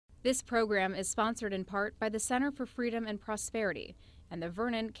This program is sponsored in part by the Center for Freedom and Prosperity and the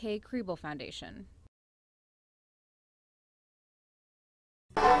Vernon K. Kriebel Foundation.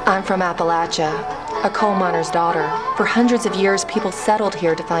 I'm from Appalachia, a coal miner's daughter. For hundreds of years, people settled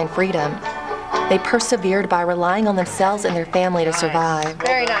here to find freedom. They persevered by relying on themselves and their family to survive.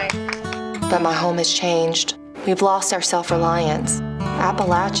 Very nice. But my home has changed. We've lost our self-reliance.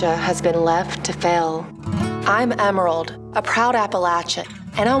 Appalachia has been left to fail. I'm Emerald, a proud Appalachian,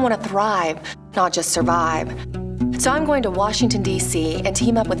 and I want to thrive, not just survive. So I'm going to Washington, D.C. and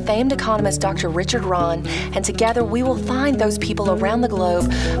team up with famed economist Dr. Richard Rahn, and together we will find those people around the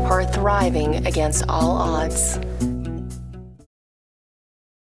globe who are thriving against all odds.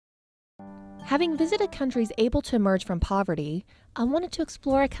 Having visited countries able to emerge from poverty, I wanted to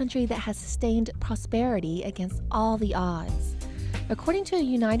explore a country that has sustained prosperity against all the odds. According to a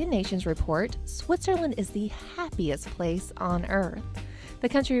United Nations report, Switzerland is the happiest place on earth. The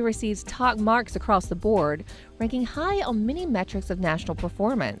country receives top marks across the board, ranking high on many metrics of national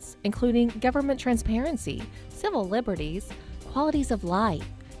performance, including government transparency, civil liberties, qualities of life,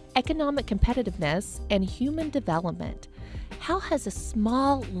 economic competitiveness, and human development. How has a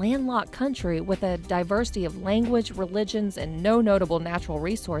small, landlocked country with a diversity of language, religions, and no notable natural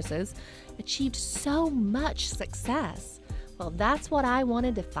resources achieved so much success? Well, that's what I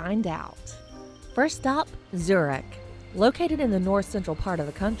wanted to find out. First stop, Zurich. Located in the north-central part of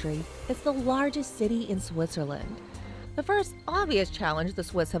the country, it's the largest city in Switzerland. The first obvious challenge the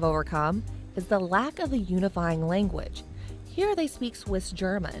Swiss have overcome is the lack of a unifying language. Here they speak Swiss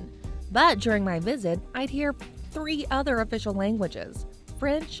German, but during my visit, I'd hear 3 other official languages: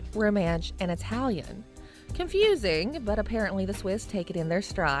 French, Romansh, and Italian. Confusing, but apparently the Swiss take it in their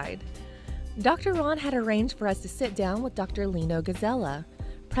stride. Dr. Rahn had arranged for us to sit down with Dr. Lino Gazella,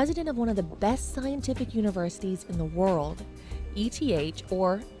 president of one of the best scientific universities in the world, ETH,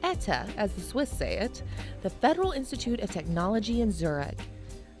 or ETA, as the Swiss say it, the Federal Institute of Technology in Zurich.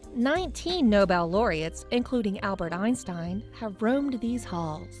 19 Nobel laureates, including Albert Einstein, have roamed these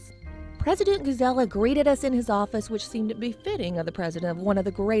halls. President Gazella greeted us in his office, which seemed befitting of the president of one of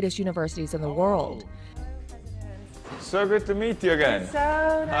the greatest universities in the world. So good to meet you again. So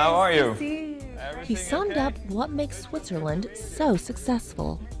nice. How are you? To see you. He summed up what makes Switzerland so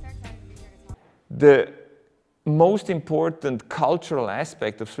successful. The most important cultural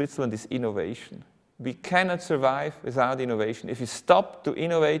aspect of Switzerland is innovation. We cannot survive without innovation. If we stop to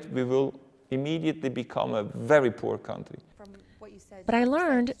innovate, we will immediately become a very poor country. But I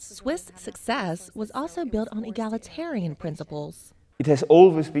learned Swiss success was also built on egalitarian principles. It has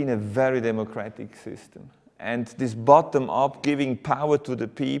always been a very democratic system. And this bottom-up, giving power to the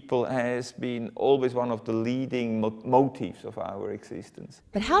people, has been always one of the leading motives of our existence.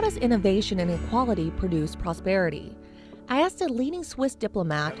 But how does innovation and equality produce prosperity? I asked a leading Swiss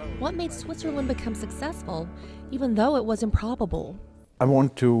diplomat what made Switzerland become successful, even though it was improbable. I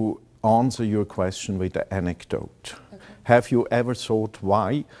want to answer your question with an anecdote. Okay. Have you ever thought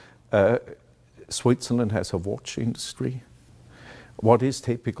why Switzerland has a watch industry? What is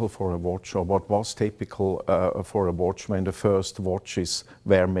typical for a watch, or what was typical for a watch when the first watches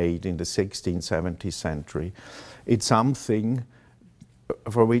were made in the 16th, 17th century? It's something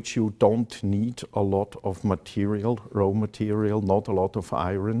for which you don't need a lot of material, raw material, not a lot of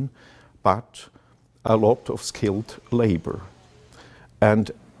iron, but a lot of skilled labor. And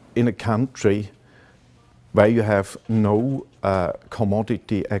in a country where you have no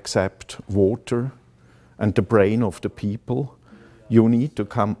commodity except water and the brain of the people, you need to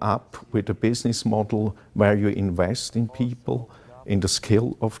come up with a business model where you invest in people, in the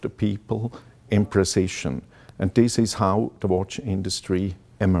skill of the people, in precision. And this is how the watch industry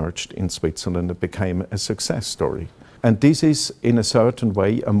emerged in Switzerland and became a success story. And this is, in a certain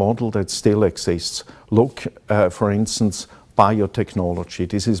way, a model that still exists. Look, for instance, biotechnology.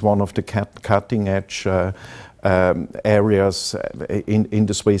 This is one of the cutting-edge areas in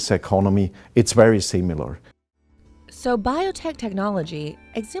the Swiss economy. It's very similar. So biotech technology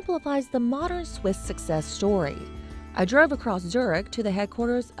exemplifies the modern Swiss success story. I drove across Zurich to the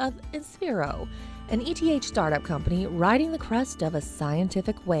headquarters of Inspiro, an ETH startup company riding the crest of a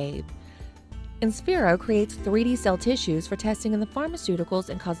scientific wave. Inspiro creates 3D cell tissues for testing in the pharmaceuticals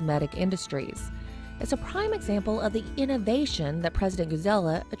and cosmetic industries. It's a prime example of the innovation that President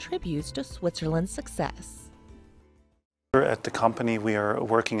Gazella attributes to Switzerland's success. At the company, we are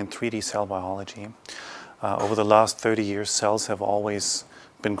working in 3D cell biology. Over the last 30 years, cells have always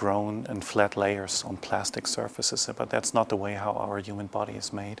been grown in flat layers on plastic surfaces, but that's not the way how our human body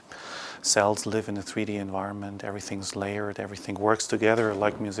is made. Cells live in a 3D environment, everything's layered, everything works together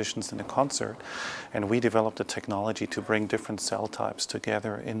like musicians in a concert, and we developed a technology to bring different cell types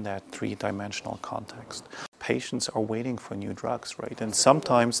together in that three-dimensional context. Patients are waiting for new drugs, right? And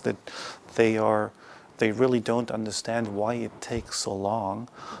sometimes that they really don't understand why it takes so long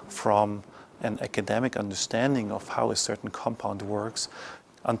from an academic understanding of how a certain compound works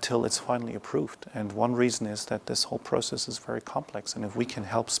until it's finally approved. And one reason is that this whole process is very complex, and if we can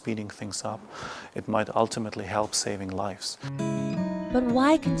help speeding things up, it might ultimately help saving lives. But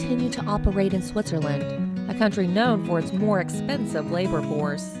why continue to operate in Switzerland, a country known for its more expensive labor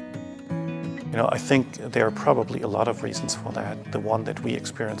force? You know, I think there are probably a lot of reasons for that. The one that we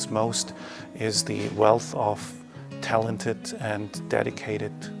experience most is the wealth of talented and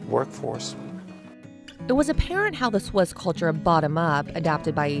dedicated workforce. It was apparent how the Swiss culture of bottom-up,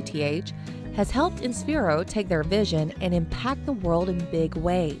 adapted by ETH, has helped Inspiro take their vision and impact the world in big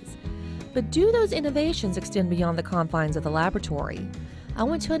ways. But do those innovations extend beyond the confines of the laboratory? I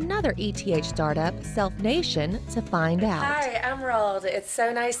went to another ETH startup, Self-Nation, to find out. Hi, Emerald. It's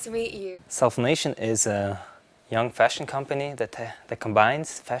so nice to meet you. Self-Nation is a young fashion company that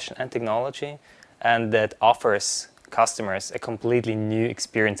combines fashion and technology, and that offers customers a completely new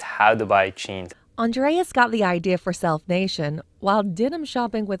experience how to buy jeans. Andreas got the idea for Self-Nation while denim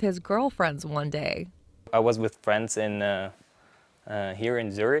shopping with his girlfriends one day. I was with friends here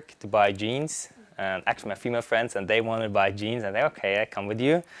in Zurich to buy jeans, and actually my female friends, and they wanted to buy jeans, and they okay, I come with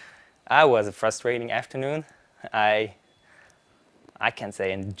you. I was a frustrating afternoon. I can't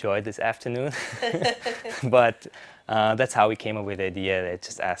say enjoyed this afternoon, but that's how we came up with the idea. They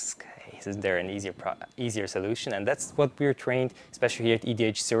just ask, hey, is there an easier solution? And that's what we're trained, especially here at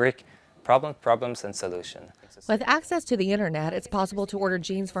ETH Zurich. Problems, and solution. With access to the internet, it's possible to order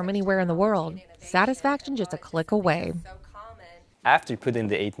jeans from anywhere in the world. Satisfaction just a click away. After you put in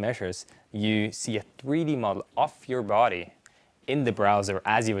the 8 measures, you see a 3D model of your body in the browser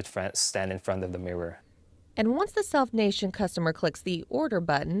as you would stand in front of the mirror. And once the Self-Nation customer clicks the order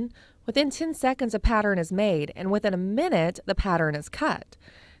button, within 10 seconds a pattern is made, and within a minute the pattern is cut.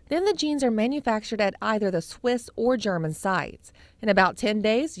 Then the jeans are manufactured at either the Swiss or German sites. In about 10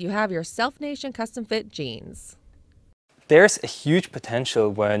 days, you have your Self-Nation custom-fit jeans. There's a huge potential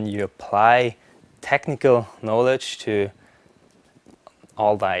when you apply technical knowledge to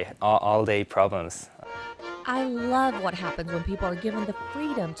all-day problems. I love what happens when people are given the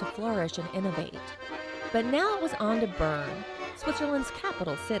freedom to flourish and innovate. But now it was on to Bern, Switzerland's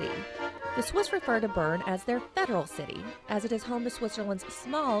capital city. The Swiss refer to Bern as their federal city, as it is home to Switzerland's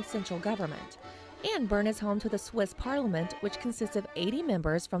small central government. And Bern is home to the Swiss parliament, which consists of 80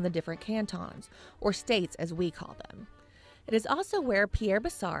 members from the different cantons, or states as we call them. It is also where Pierre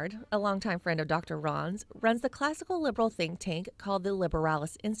Bassard, a longtime friend of Dr. Ron's, runs the classical liberal think tank called the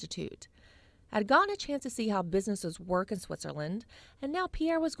Liberalis Institute. I'd gotten a chance to see how businesses work in Switzerland, and now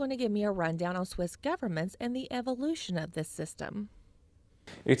Pierre was going to give me a rundown on Swiss governments and the evolution of this system.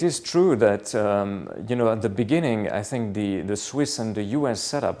 It is true that, at the beginning, I think the Swiss and the US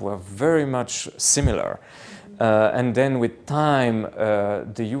setup were very much similar. And then with time,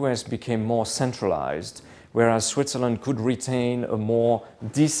 the US became more centralized, whereas Switzerland could retain a more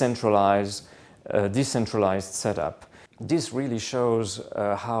decentralized setup. This really shows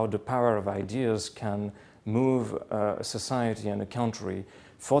how the power of ideas can move a society and a country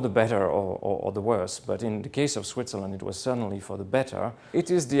for the better or the worse. But in the case of Switzerland, it was certainly for the better. It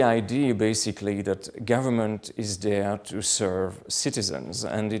is the idea, basically, that government is there to serve citizens,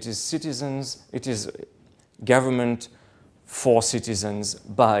 and it is government for citizens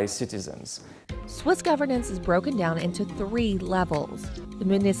by citizens. Swiss governance is broken down into 3 levels: the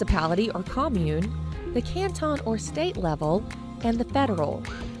municipality or commune, the canton or state level, and the federal.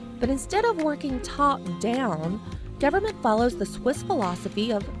 But instead of working top-down, government follows the Swiss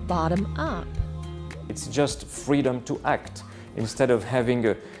philosophy of bottom-up. It's just freedom to act. Instead of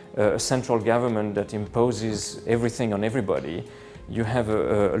having a central government that imposes everything on everybody, you have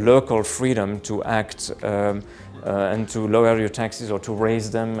a local freedom to act and to lower your taxes or to raise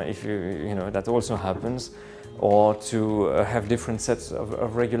them, if that also happens, or to have different sets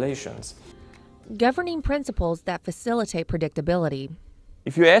of regulations. Governing principles that facilitate predictability.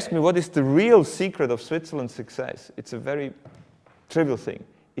 If you ask me what is the real secret of Switzerland's success, it's a very trivial thing.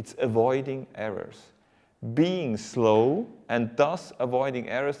 It's avoiding errors. Being slow and thus avoiding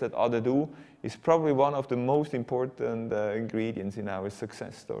errors that others do is probably one of the most important ingredients in our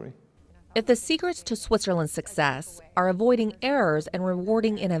success story. If the secrets to Switzerland's success are avoiding errors and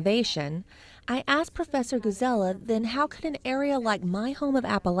rewarding innovation, I asked Professor Guzella, then how could an area like my home of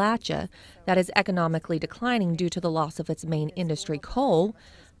Appalachia, that is economically declining due to the loss of its main industry, coal,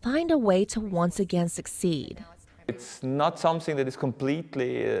 find a way to once again succeed? It's not something that is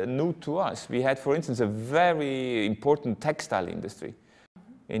completely new to us. We had, for instance, a very important textile industry.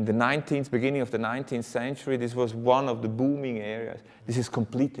 In the beginning of the 19th century, this was one of the booming areas. This has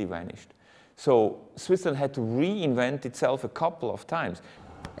completely vanished. So Switzerland had to reinvent itself a couple of times.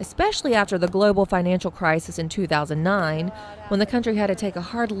 Especially after the global financial crisis in 2009, when the country had to take a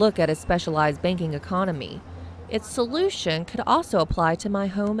hard look at its specialized banking economy. Its solution could also apply to my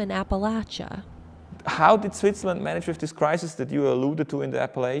home in Appalachia. How did Switzerland manage with this crisis that you alluded to in the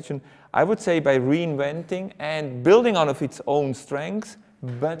Appalachian? I would say by reinventing and building on of its own strengths,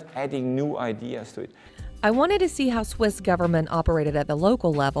 but adding new ideas to it. I wanted to see how Swiss government operated at the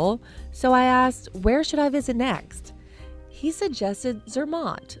local level, so I asked, where should I visit next? He suggested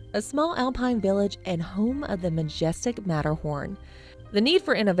Zermatt, a small alpine village and home of the majestic Matterhorn. The need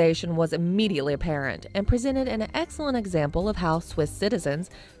for innovation was immediately apparent and presented an excellent example of how Swiss citizens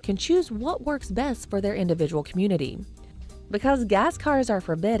can choose what works best for their individual community. Because gas cars are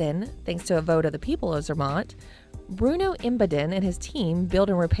forbidden, thanks to a vote of the people of Zermatt, Bruno Imbeden and his team build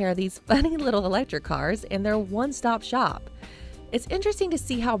and repair these funny little electric cars in their one-stop shop. It's interesting to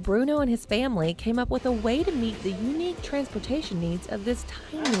see how Bruno and his family came up with a way to meet the unique transportation needs of this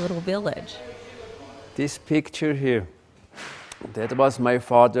tiny little village. This picture here, that was my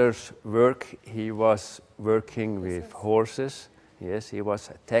father's work. He was working with horses. Yes, he was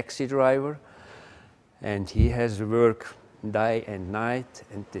a taxi driver, and he has worked day and night,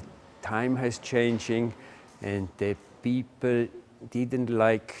 and the time has changing, and the people didn't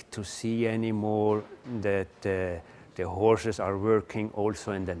like to see anymore that the horses are working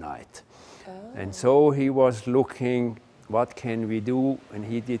also in the night. Oh. And so he was looking, what can we do? And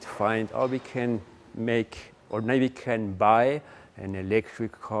he did find, oh, we can make, or maybe can buy an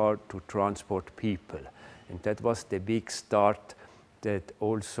electric car to transport people. And that was the big start, that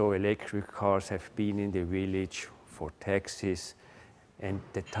also electric cars have been in the village for taxis. And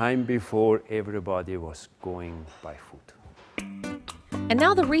the time before, everybody was going by foot. And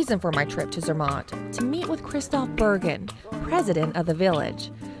now the reason for my trip to Zermatt, to meet with Christoph Bergen, president of the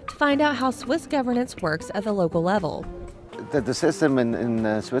village, to find out how Swiss governance works at the local level. The system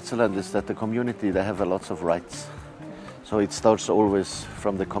in Switzerland is that the community, they have lots of rights. So it starts always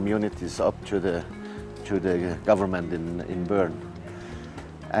from the communities up to the government in Bern.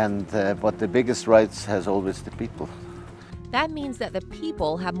 And but the biggest rights has always the people. That means that the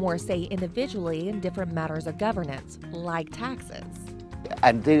people have more say individually in different matters of governance, like taxes.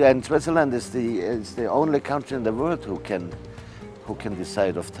 And Switzerland is the only country in the world who can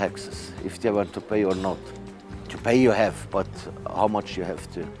decide of taxes, if they want to pay or not. To pay you have, but how much you have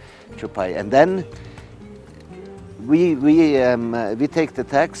to pay. And then we take the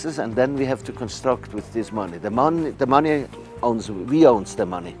taxes, and then we have to construct with this money. The money we own the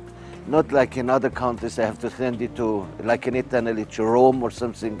money. Not like in other countries, they have to send it to, like in Italy, to Rome or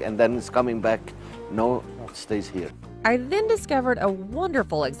something, and then it's coming back. No, it stays here. I then discovered a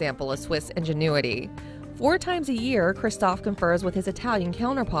wonderful example of Swiss ingenuity. 4 times a year, Christoph confers with his Italian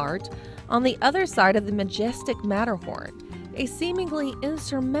counterpart on the other side of the majestic Matterhorn, a seemingly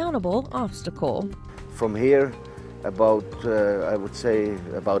insurmountable obstacle. From here, about, I would say,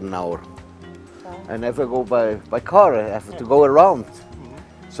 about an hour. I never go by car, I have to go around.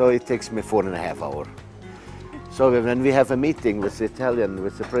 So it takes me 4.5 hours. So when we have a meeting with the Italian,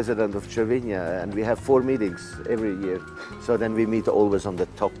 with the president of Cervinia, and we have 4 meetings every year, so then we meet always on the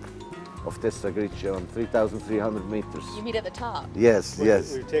top of Testa Gricia on 3,300 meters. You meet at the top? Yes,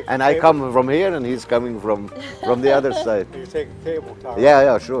 yes. And I come from here, and he's coming from the other side. You take a cable car?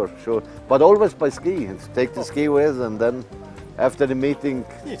 Yeah, sure. But always by ski. Take the ski with, and then after the meeting,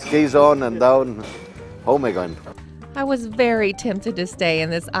 skis on and down, home again. I was very tempted to stay in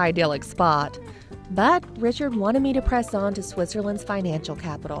this idyllic spot, but Richard wanted me to press on to Switzerland's financial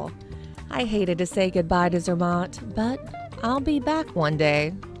capital. I hated to say goodbye to Zermatt, but I'll be back one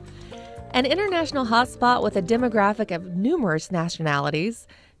day. An international hotspot with a demographic of numerous nationalities,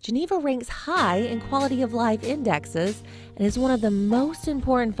 Geneva ranks high in quality of life indexes and is one of the most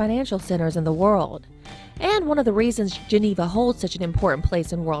important financial centers in the world. And one of the reasons Geneva holds such an important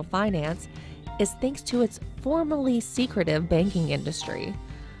place in world finance is thanks to its formerly secretive banking industry.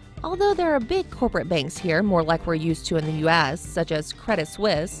 Although there are big corporate banks here, more like we're used to in the US, such as Credit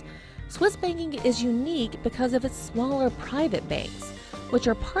Suisse, Swiss banking is unique because of its smaller private banks, which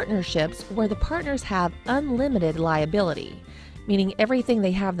are partnerships where the partners have unlimited liability, meaning everything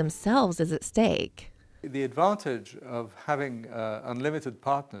they have themselves is at stake. The advantage of having unlimited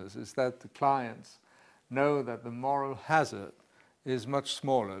partners is that the clients know that the moral hazard is much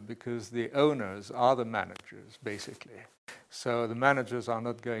smaller because the owners are the managers, basically. So the managers are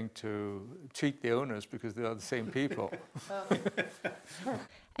not going to cheat the owners because they are the same people.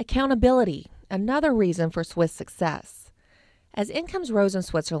 Accountability, another reason for Swiss success. As incomes rose in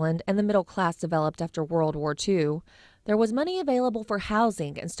Switzerland and the middle class developed after World War II, there was money available for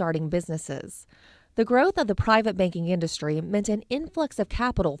housing and starting businesses. The growth of the private banking industry meant an influx of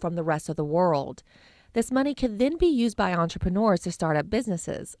capital from the rest of the world. This money could then be used by entrepreneurs to start up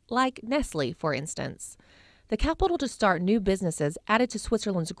businesses, like Nestle, for instance. The capital to start new businesses added to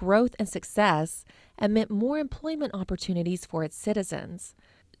Switzerland's growth and success and meant more employment opportunities for its citizens.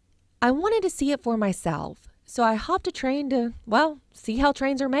 I wanted to see it for myself, so I hopped a train to, well, see how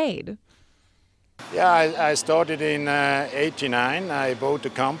trains are made. Yeah, I started in '89. I bought a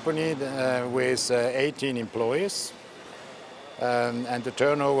company with 18 employees. And the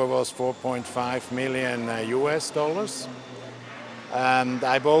turnover was 4.5 million US dollars. And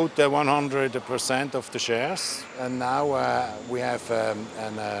I bought 100% of the shares. And now we have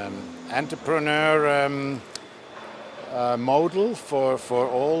an entrepreneur model for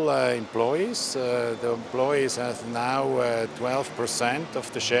all employees. The employees have now 12%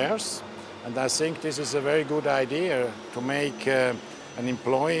 of the shares. And I think this is a very good idea to make an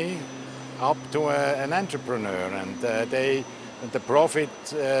employee up to an entrepreneur. And the profit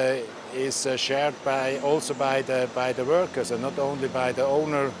is shared also by the workers, and not only by the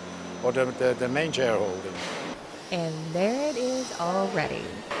owner or the main shareholder. And there it is already.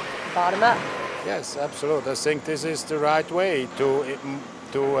 Bottom up. Yes, absolutely. I think this is the right way to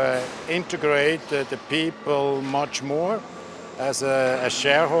integrate the people much more as a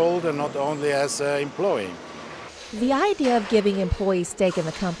shareholder, not only as an employee. The idea of giving employees stake in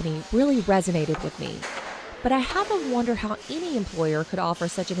the company really resonated with me. But I have to wonder how any employer could offer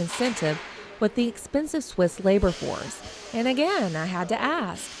such an incentive with the expensive Swiss labor force. And again, I had to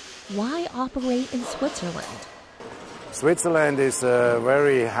ask, why operate in Switzerland? Switzerland is a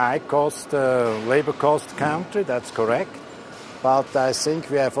very high-cost, labor cost country, that's correct. But I think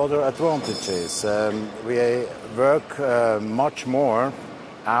we have other advantages. We work much more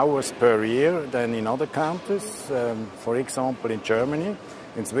hours per year than in other countries. For example, in Germany.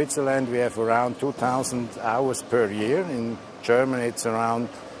 In Switzerland, we have around 2,000 hours per year. In Germany, it's around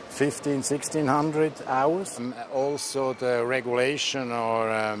 1,600 hours. Also, the regulation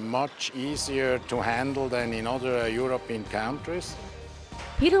are much easier to handle than in other European countries.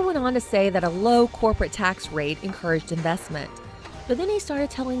 Peter went on to say that a low corporate tax rate encouraged investment. But then he started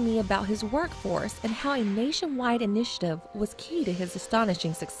telling me about his workforce and how a nationwide initiative was key to his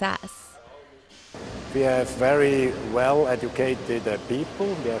astonishing success. We have very well-educated people.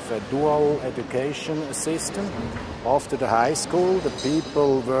 We have a dual education system. After the high school, the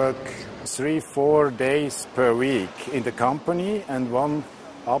people work 3-4 days per week in the company, and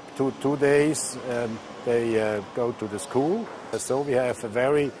up to 2 days they go to the school. So we have a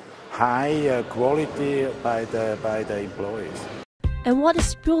very high quality by the employees. And what does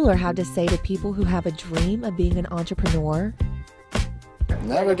Spuler have to say to people who have a dream of being an entrepreneur?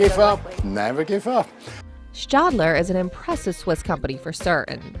 Never give up, never give up. Stadler is an impressive Swiss company for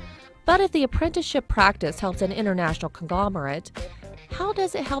certain. But if the apprenticeship practice helps an international conglomerate, how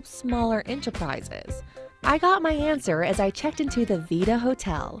does it help smaller enterprises? I got my answer as I checked into the Vita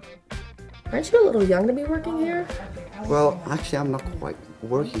Hotel. Aren't you a little young to be working here? Well, actually, I'm not quite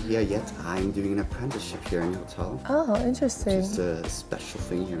working here yet. I'm doing an apprenticeship here in the hotel. Oh, interesting. It's a special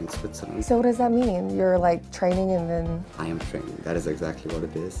thing here in Switzerland. So what does that mean? You're like training and then... I am training. That is exactly what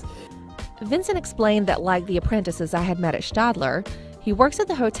it is. Vincent explained that like the apprentices I had met at Stadler, he works at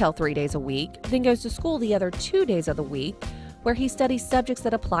the hotel 3 days a week, then goes to school the other 2 days of the week, where he studies subjects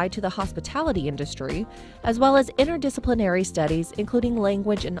that apply to the hospitality industry, as well as interdisciplinary studies including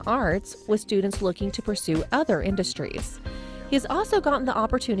language and arts with students looking to pursue other industries. He has also gotten the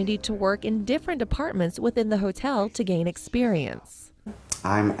opportunity to work in different departments within the hotel to gain experience.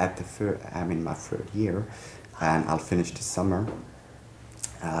 I'm in my third year, and I'll finish this summer.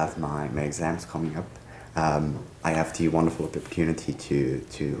 I have my exams coming up. I have the wonderful opportunity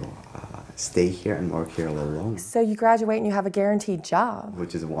to stay here and work here a little longer. So you graduate and you have a guaranteed job.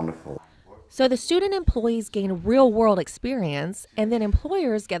 Which is wonderful. So the student employees gain real-world experience, and then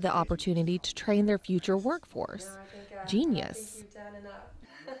employers get the opportunity to train their future workforce. Genius.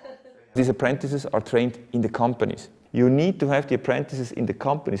 These apprentices are trained in the companies. You need to have the apprentices in the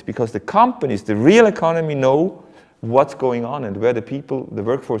companies because the companies, the real economy, know what's going on and where the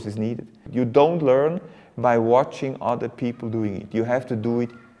workforce is needed. You don't learn by watching other people doing it. You have to do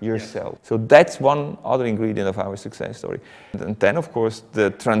it yourself. So that's one other ingredient of our success story. And then, of course,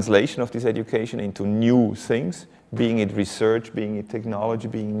 the translation of this education into new things, being it research, being it technology,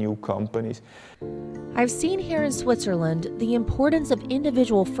 being new companies. I've seen here in Switzerland the importance of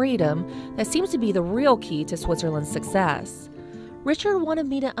individual freedom that seems to be the real key to Switzerland's success. Richard wanted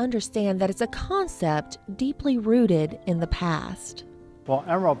me to understand that it's a concept deeply rooted in the past. Well,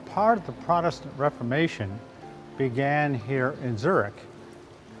 Emerald, part of the Protestant Reformation began here in Zurich.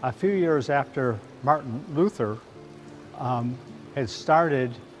 A few years after Martin Luther had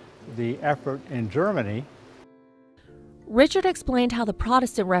started the effort in Germany. Richard explained how the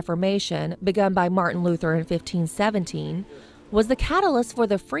Protestant Reformation, begun by Martin Luther in 1517, was the catalyst for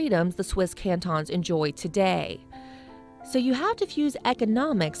the freedoms the Swiss cantons enjoy today. So you have to fuse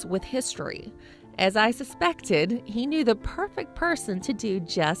economics with history. As I suspected, he knew the perfect person to do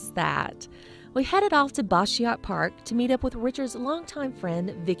just that. We headed off to Baschiat Park to meet up with Richard's longtime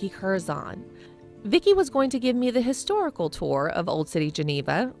friend, Vicky Curzon. Vicky was going to give me the historical tour of Old City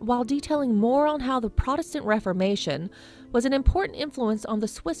Geneva while detailing more on how the Protestant Reformation was an important influence on the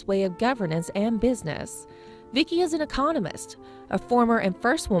Swiss way of governance and business. Vicky is an economist, a former and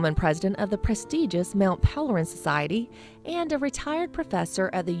first woman president of the prestigious Mount Pelerin Society, and a retired professor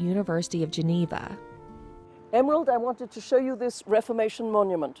at the University of Geneva. Emerald, I wanted to show you this Reformation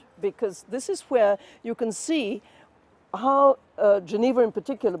monument because this is where you can see how Geneva in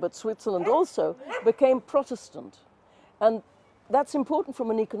particular, but Switzerland also, became Protestant. And that's important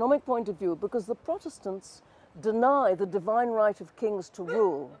from an economic point of view because the Protestants deny the divine right of kings to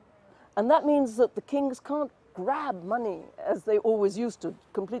rule. And that means that the kings can't grab money as they always used to,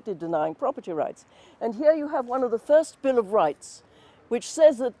 completely denying property rights. And here you have one of the first Bill of Rights, which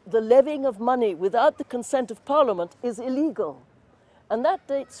says that the levying of money without the consent of Parliament is illegal. And that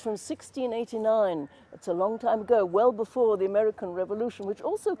dates from 1689. It's a long time ago, well before the American Revolution, which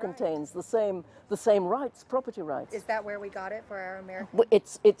also contains the same rights, property rights. Is that where we got it for our American? Well,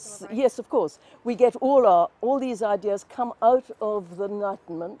 it's yes, of course. We get all these ideas come out of the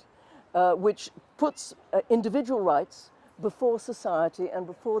Enlightenment, which puts individual rights before society and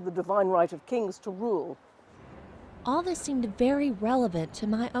before the divine right of kings to rule. All this seemed very relevant to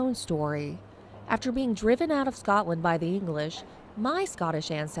my own story. After being driven out of Scotland by the English, my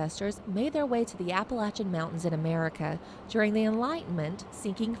Scottish ancestors made their way to the Appalachian Mountains in America during the Enlightenment,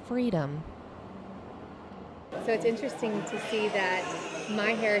 seeking freedom. So it's interesting to see that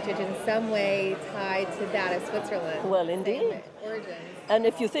my heritage in some way tied to that of Switzerland. Well, indeed. And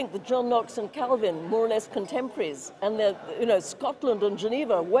if you think that John Knox and Calvin, more or less contemporaries, and they're, Scotland and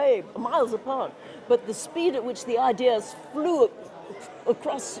Geneva way miles apart, but the speed at which the ideas flew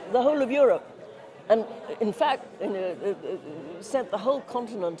across the whole of Europe, and in fact, sent the whole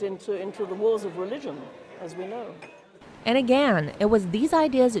continent into the wars of religion, as we know. And again, it was these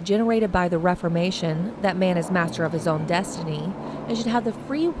ideas generated by the Reformation, that man is master of his own destiny and should have the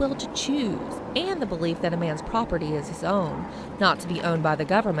free will to choose, and the belief that a man's property is his own, not to be owned by the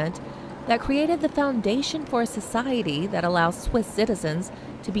government, that created the foundation for a society that allows Swiss citizens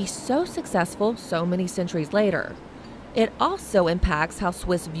to be so successful so many centuries later. It also impacts how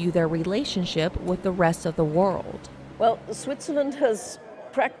Swiss view their relationship with the rest of the world. Well, Switzerland has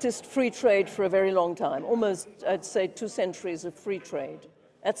practiced free trade for a very long time, almost, I'd say, 2 centuries of free trade.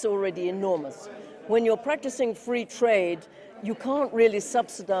 That's already enormous. When you're practicing free trade, you can't really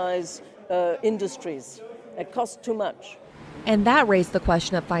subsidize industries. It costs too much. And that raised the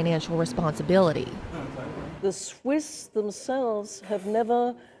question of financial responsibility. The Swiss themselves have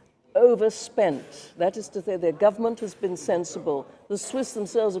never overspent. That is to say, their government has been sensible. The Swiss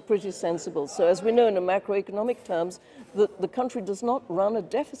themselves are pretty sensible. So as we know in macroeconomic terms, the country does not run a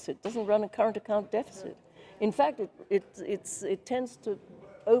deficit, doesn't run a current account deficit. In fact, it tends to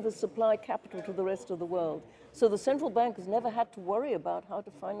oversupply capital to the rest of the world. So the central bank has never had to worry about how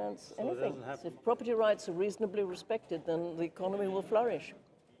to finance anything. If property rights are reasonably respected, then the economy will flourish.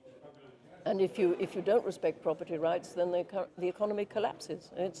 And if you don't respect property rights, then the economy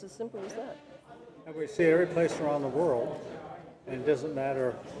collapses. And it's as simple as that. And we see every place around the world, and it doesn't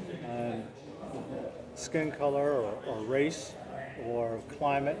matter skin color or race or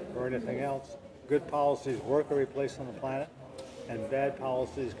climate or anything else. Good policies work every place on the planet, and bad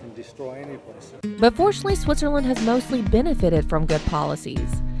policies can destroy any place. But fortunately, Switzerland has mostly benefited from good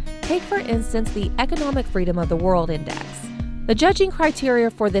policies. Take, for instance, the Economic Freedom of the World Index. The judging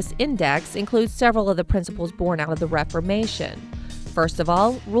criteria for this index includes several of the principles born out of the Reformation. First of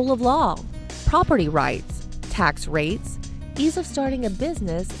all, rule of law, property rights, tax rates, ease of starting a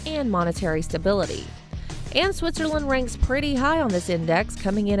business, and monetary stability. And Switzerland ranks pretty high on this index,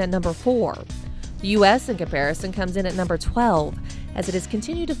 coming in at number 4. The U.S. in comparison comes in at number 12, as it has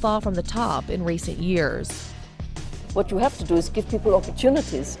continued to fall from the top in recent years. What you have to do is give people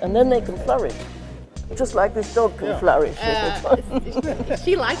opportunities, and then they can flourish. Just like this dog can flourish.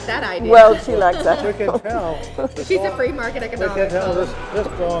 She likes that idea. Well, she likes that. We can tell. She's a free market economics. We can tell this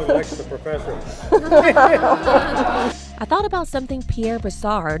dog likes the professor. I thought about something Pierre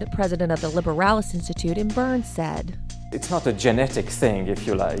Brassard, president of the Liberalis Institute in Bern, said. It's not a genetic thing, if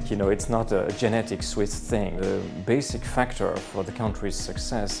you like, it's not a genetic Swiss thing. The basic factor for the country's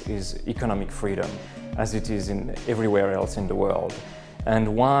success is economic freedom, as it is in everywhere else in the world.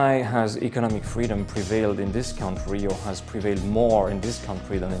 And why has economic freedom prevailed in this country, or has prevailed more in this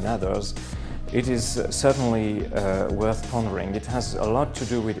country than in others? It is certainly worth pondering. It has a lot to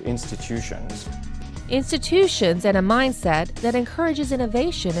do with institutions. Institutions and a mindset that encourages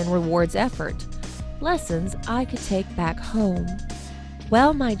innovation and rewards effort. Lessons I could take back home.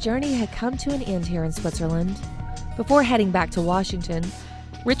 Well, my journey had come to an end here in Switzerland. Before heading back to Washington,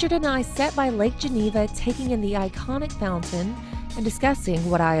 Richard and I sat by Lake Geneva, taking in the iconic fountain and discussing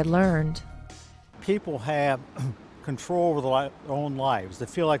what I had learned. People have control over their own lives. They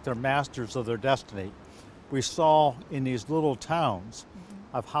feel like they're masters of their destiny. We saw in these little towns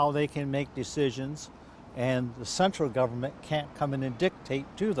of how they can make decisions, and the central government can't come in and dictate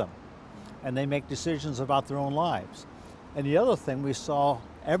to them. And they make decisions about their own lives. And the other thing we saw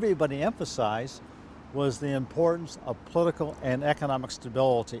everybody emphasize was the importance of political and economic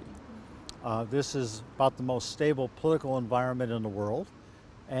stability. This is about the most stable political environment in the world,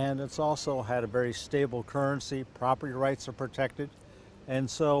 and it's also had a very stable currency. Property rights are protected, and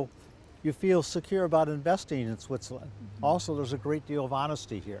so you feel secure about investing in Switzerland. Also, there's a great deal of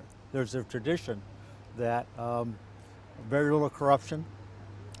honesty here. There's a tradition that very little corruption,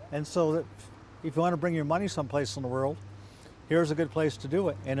 and so that if you want to bring your money someplace in the world, here's a good place to do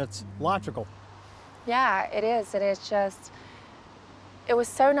it, and it's logical. Yeah, it is, and it's just, it was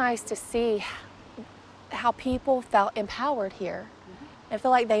so nice to see how people felt empowered here and feel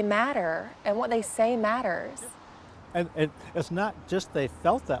like they matter and what they say matters. And it's not just they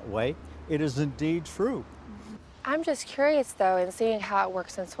felt that way, it is indeed true. I'm just curious though, in seeing how it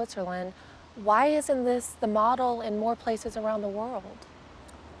works in Switzerland, why isn't this the model in more places around the world?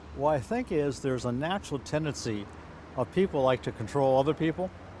 What I think there's a natural tendency of people like to control other people.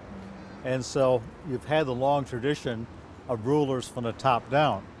 And so you've had the long tradition of rulers from the top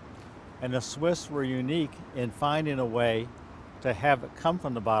down. And the Swiss were unique in finding a way to have it come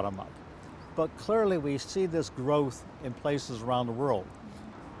from the bottom up. But clearly we see this growth in places around the world.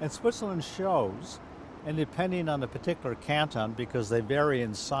 And Switzerland shows, and depending on the particular canton, because they vary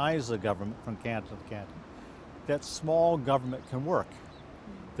in size of government from canton to canton, that small government can work.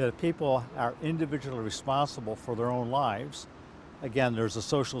 That people are individually responsible for their own lives. Again, there's a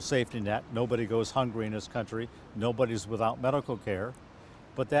social safety net. Nobody goes hungry in this country. Nobody's without medical care.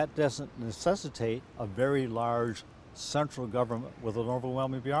 But that doesn't necessitate a very large central government with an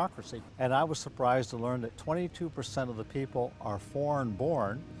overwhelming bureaucracy. And I was surprised to learn that 22% of the people are foreign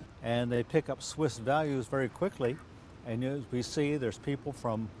born, and they pick up Swiss values very quickly. And as we see, there's people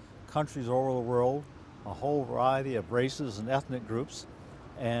from countries all over the world, a whole variety of races and ethnic groups,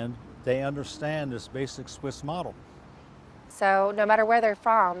 and they understand this basic Swiss model. So no matter where they're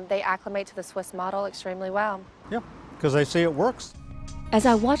from, they acclimate to the Swiss model extremely well. Yeah, because they see it works. As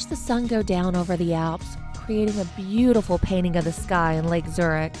I watched the sun go down over the Alps, creating a beautiful painting of the sky in Lake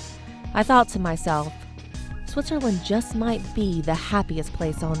Zurich, I thought to myself, Switzerland just might be the happiest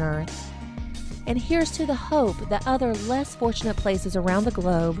place on earth. And here's to the hope that other less fortunate places around the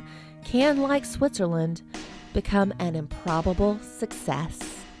globe can, like Switzerland, become an improbable success.